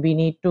prepped, and we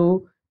need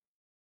to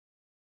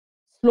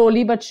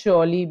slowly but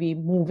surely be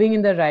moving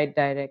in the right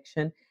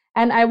direction.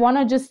 And I want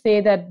to just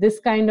say that this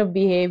kind of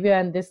behavior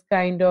and this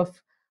kind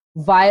of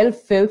vile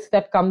filth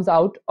that comes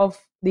out of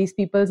these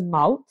people's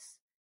mouths,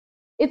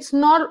 it's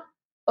not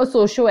a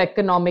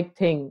socio-economic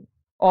thing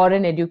or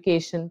an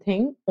education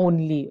thing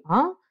only.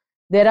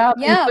 There are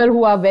people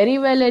who are very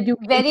well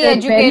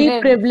educated,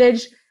 very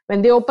privileged.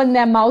 When they open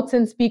their mouths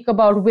and speak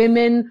about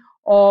women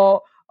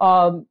or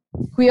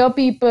queer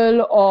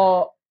people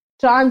or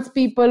trans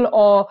people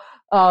or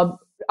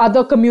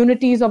other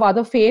communities of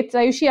other faiths,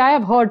 Ayushi, I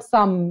have heard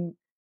some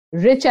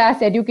rich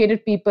ass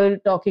educated people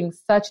talking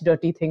such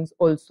dirty things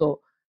also.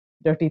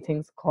 Dirty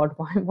things. God,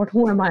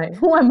 who am I?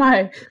 Who am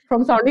I?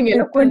 From sounding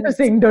eloquent to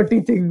saying dirty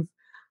things.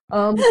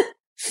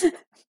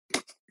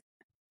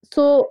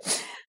 So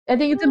I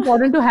think it's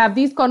important to have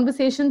these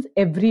conversations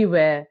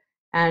everywhere.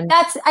 And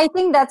I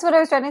think that's what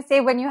I was trying to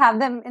say when you have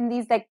them in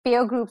these like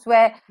peer groups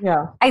where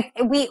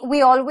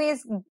we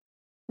always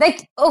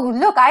like, oh,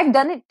 look, I've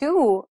done it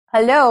too.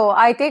 Hello,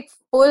 I take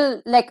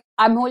full, like,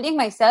 I'm holding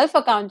myself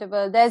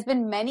accountable. There's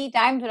been many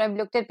times when I've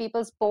looked at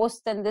people's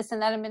posts and this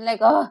and that and been like,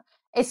 oh,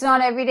 it's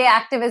not everyday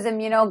activism,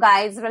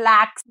 guys,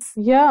 relax.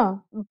 Yeah.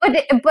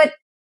 But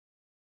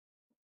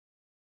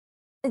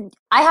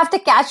I have to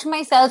catch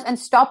myself and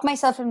stop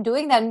myself from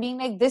doing that and being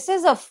like, this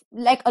is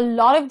like a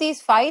lot of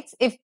these fights,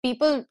 if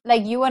people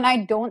like you and I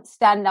don't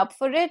stand up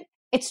for it,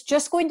 it's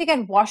just going to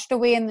get washed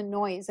away in the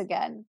noise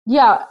again.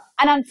 Yeah.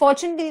 And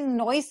unfortunately, the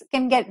noise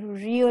can get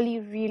really,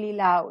 really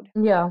loud.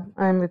 Yeah.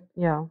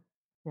 Yeah.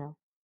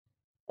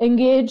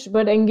 Engage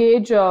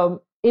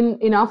in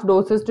enough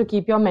doses to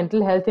keep your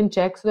mental health in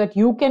check so that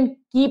you can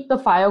keep the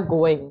fire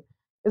going.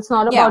 It's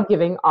not about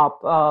giving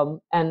up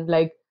and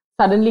like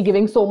suddenly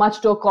giving so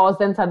much to a cause,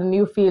 then suddenly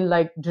you feel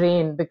like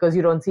drained because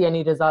you don't see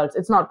any results.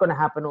 It's not going to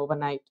happen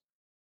overnight.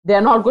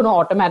 They're not going to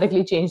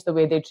automatically change the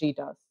way they treat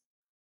us.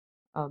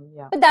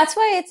 But that's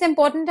why it's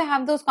important to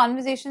have those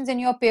conversations in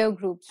your peer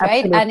groups,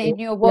 right? Absolutely. And in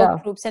your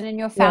work groups and in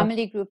your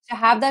family groups, to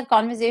have that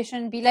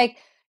conversation, be like,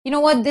 you know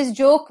what, this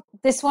joke,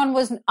 this one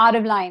was out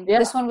of line.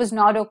 This one was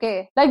not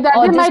okay. Like that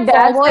day, my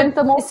dad sent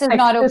the most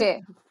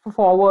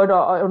forward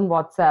on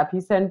WhatsApp.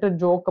 He sent a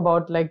joke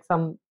about like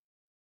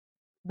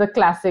the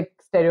classic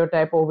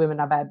stereotype, oh, women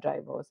are bad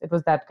drivers. It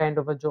was that kind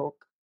of a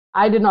joke.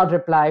 I did not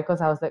reply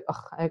because I was like,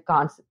 I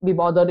can't be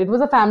bothered. It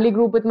was a family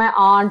group with my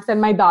aunts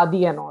and my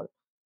dadi and all.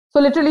 So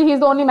literally,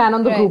 he's the only man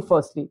on the group,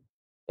 firstly,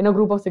 in a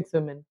group of 6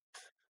 women.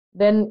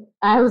 Then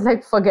I was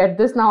like, forget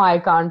this now. I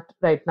can't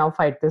right now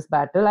fight this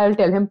battle. I'll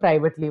tell him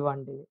privately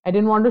one day. I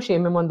didn't want to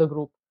shame him on the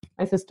group.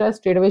 My sister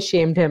straight away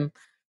shamed him.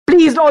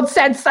 Please don't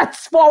send such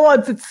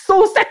forwards. It's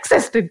so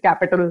sexist in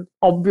capital.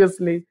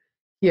 Obviously,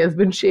 he has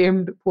been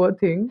shamed, poor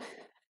thing.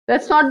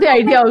 That's not the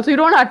idea. Also, you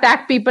don't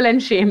attack people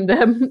and shame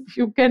them.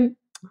 You can,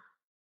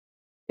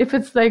 if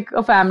it's like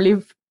a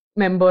family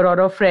member or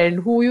a friend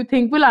who you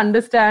think will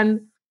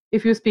understand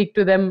if you speak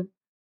to them.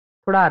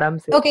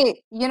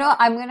 Okay,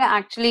 I'm going to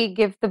actually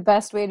give the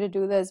best way to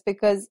do this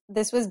because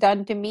this was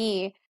done to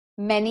me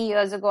many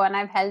years ago and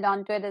I've held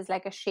on to it as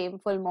like a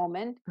shameful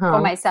moment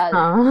for myself.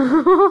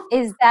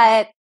 Is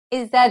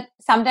that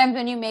sometimes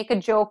when you make a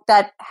joke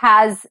that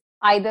has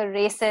either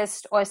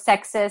racist or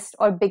sexist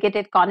or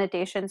bigoted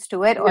connotations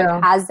to it, or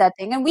it has that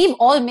thing, and we've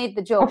all made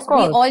the jokes.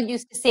 We all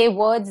used to say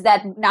words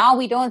that now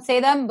we don't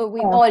say them, but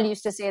we all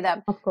used to say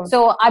them.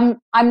 So I'm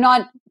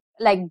not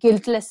like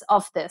guiltless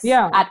of this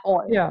at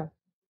all.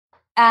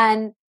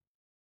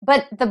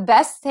 But the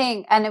best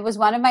thing, and it was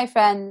one of my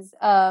friends,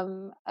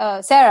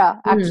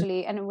 Sarah,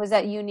 actually, and it was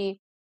at uni.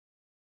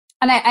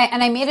 And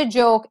I made a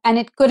joke, and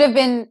it could have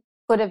been,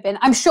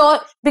 I'm sure,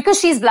 because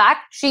she's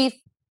black,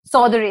 she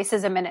saw the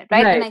racism in it,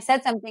 right? And I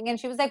said something, and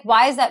she was like,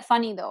 why is that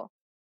funny though?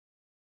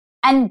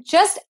 And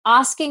just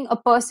asking a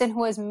person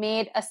who has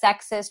made a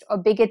sexist or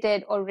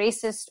bigoted or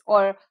racist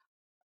or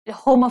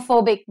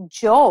homophobic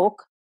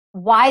joke,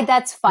 why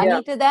that's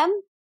funny to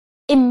them,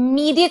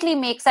 immediately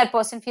makes that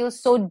person feel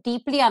so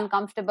deeply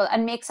uncomfortable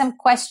and makes them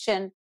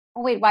question,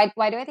 oh wait, why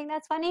do I think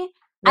that's funny?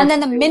 And then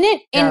the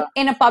minute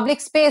in a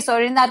public space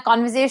or in that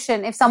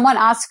conversation, if someone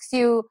asks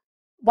you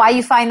why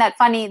you find that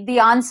funny, the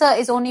answer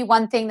is only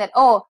one thing, that,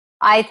 oh,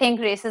 I think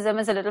racism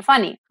is a little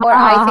funny, or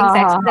I think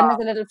sexism is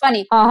a little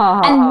funny.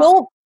 And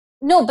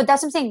no, but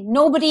that's what I'm saying.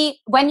 Nobody,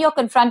 when you're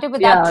confronted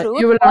with that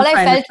truth, all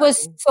I felt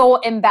was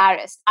so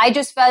embarrassed. I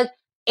just felt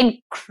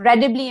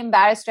incredibly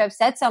embarrassed to have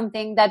said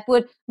something that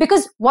would,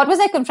 because what was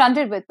I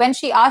confronted with? When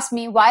she asked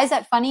me, why is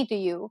that funny to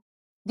you?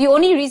 The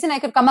only reason I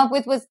could come up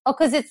with was, oh,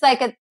 because it's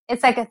like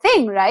a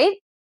thing, right?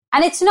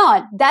 And it's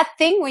not. That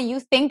thing where you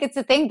think it's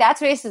a thing, that's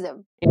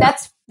racism.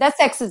 That's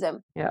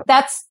sexism.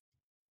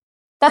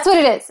 That's what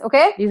it is,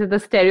 okay? These are the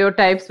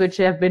stereotypes which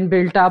have been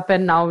built up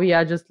and now we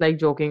are just like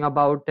joking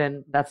about,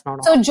 and that's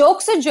not so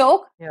joke's a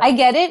joke. I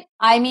get it.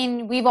 I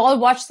mean, we've all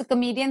watched the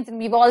comedians and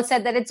we've all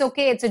said that it's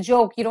okay, it's a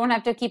joke. You don't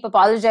have to keep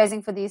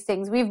apologizing for these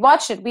things. We've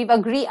watched it. We've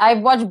agreed.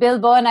 I've watched Bill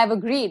Burr and I've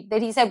agreed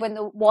that he said when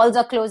the walls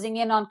are closing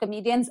in on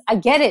comedians, I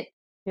get it.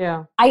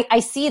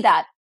 I see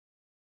that.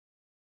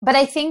 But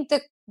I think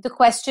the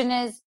question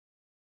is,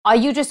 are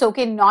you just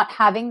okay not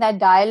having that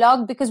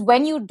dialogue? Because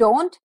when you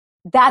don't,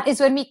 that is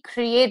when we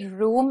create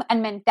room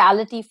and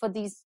mentality for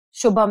these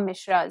Shubham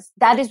Mishras.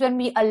 That is when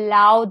we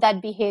allow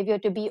that behavior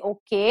to be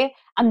okay.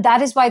 And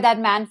that is why that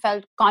man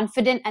felt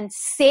confident and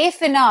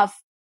safe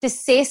enough to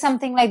say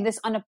something like this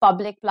on a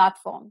public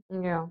platform.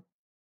 And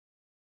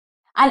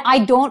I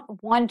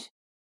don't want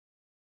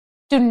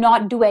to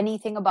not do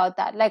anything about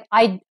that. Like,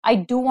 I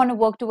do want to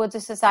work towards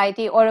a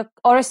society or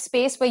a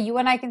space where you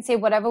and I can say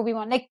whatever we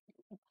want. Like,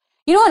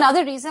 You know,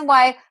 another reason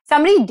why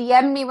somebody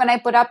DM'd me when I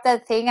put up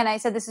that thing and I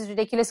said this is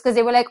ridiculous, because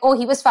they were like, oh,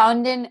 he was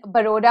found in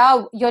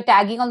Baroda. You're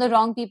tagging all the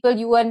wrong people.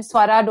 You and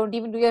Swara don't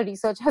even do your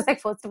research. I was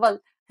like, first of all,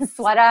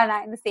 Swara and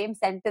I in the same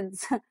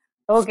sentence.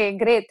 Okay,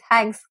 great.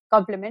 Thanks.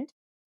 Compliment.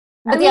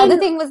 But the other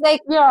thing was like...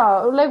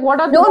 Yeah, like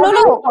what are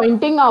you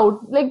pointing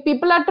out? Like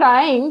people are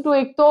trying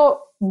to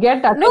get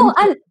attention. No,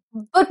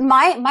 but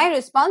my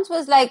response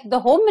was like the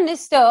Home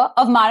Minister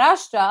of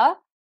Maharashtra,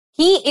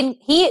 he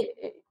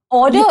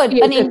ordered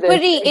an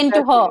inquiry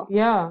into her.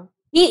 Yeah.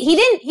 He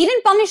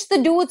didn't punish the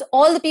dudes,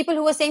 all the people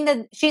who were saying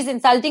that she's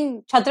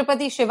insulting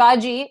Chhatrapati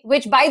Shivaji,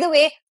 which by the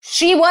way,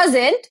 she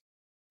wasn't.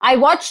 I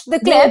watched the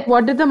clip. Wait,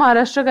 what did the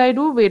Maharashtra guy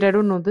do? Wait, I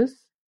don't know this.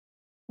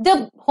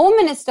 The Home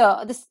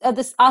Minister,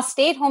 our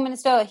state Home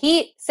Minister,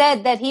 he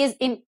said that he has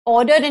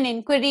ordered an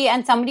inquiry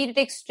and somebody to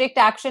take strict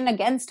action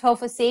against her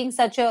for saying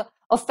such a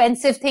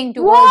offensive thing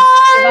towards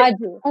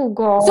Shivaji. Oh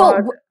God. So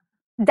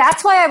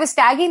that's why I was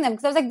tagging them,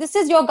 because I was like, this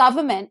is your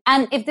government.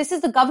 And if this is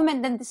the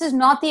government, then this is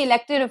not the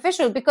elected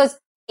official, because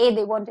A,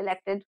 they weren't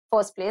elected,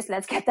 first place.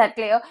 Let's get that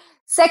clear.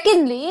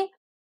 Secondly,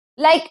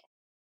 like,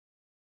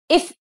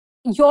 if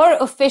your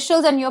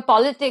officials and your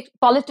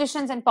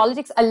politicians and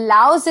politics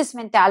allows this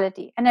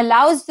mentality and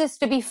allows this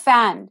to be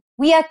fanned,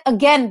 we are,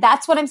 again,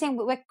 that's what I'm saying.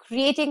 We're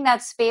creating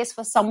that space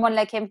for someone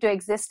like him to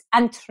exist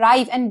and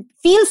thrive and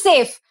feel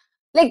safe.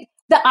 Like,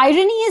 the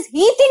irony is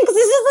he thinks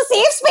this is the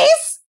safe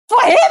space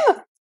for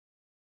him.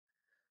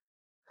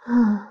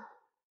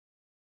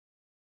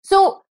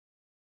 So,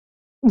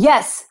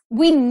 yes,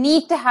 we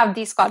need to have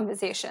these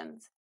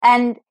conversations.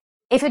 And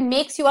if it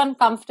makes you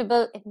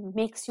uncomfortable, it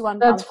makes you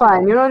uncomfortable. That's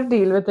fine. You don't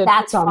deal with it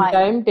for some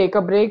time. Take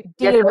a break.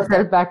 Get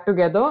yourself back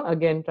together.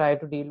 Again, try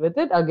to deal with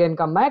it. Again,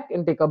 come back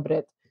and take a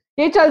breath.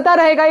 ये चलता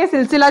रहेगा, ये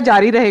सिलसिला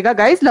जारी रहेगा,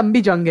 guys.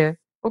 लंबी जंग है.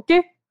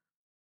 Okay?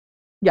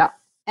 Yeah.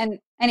 And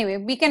anyway,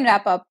 we can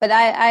wrap up. But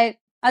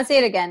I'll say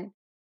it again.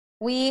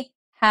 We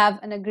have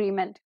an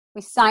agreement.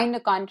 We signed a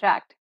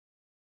contract.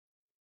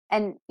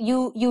 And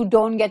you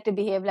don't get to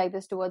behave like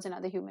this towards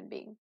another human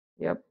being.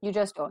 Yep. You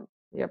just don't.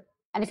 Yep.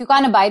 And if you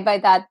can't abide by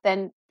that,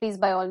 then please,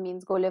 by all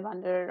means, go live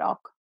under a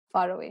rock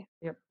far away.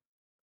 Yep.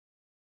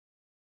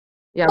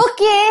 Yep.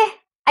 Okay.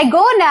 I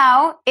go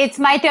now. It's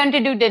my turn to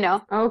do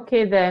dinner.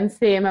 Okay, then.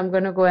 Same. I'm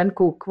going to go and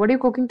cook. What are you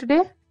cooking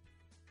today?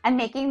 I'm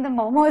making the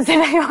momos that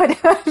I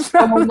ordered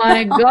from. Oh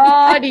my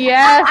God.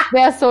 Yes.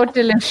 They're so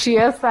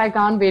delicious. I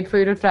can't wait for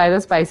you to try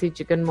the spicy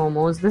chicken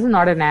momos. This is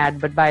not an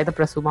ad, but buy the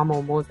Prasuma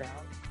momos.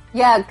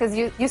 Yeah, because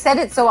you said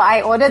it. So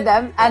I ordered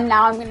them and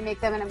now I'm going to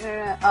make them and I'm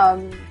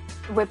going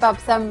to whip up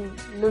some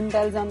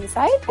lundels on the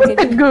side.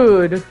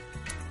 Good.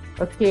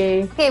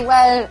 Okay. Okay,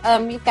 well,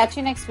 we'll catch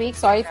you next week.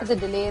 Sorry for the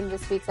delay in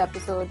this week's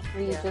episode.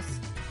 We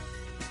just...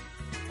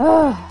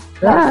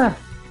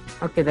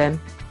 Okay then.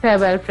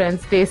 Farewell,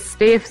 friends. Stay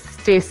safe,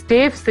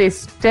 stay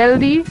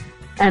stealthy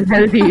and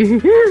healthy.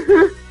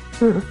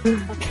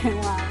 Okay,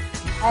 wow.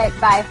 All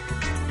right, bye.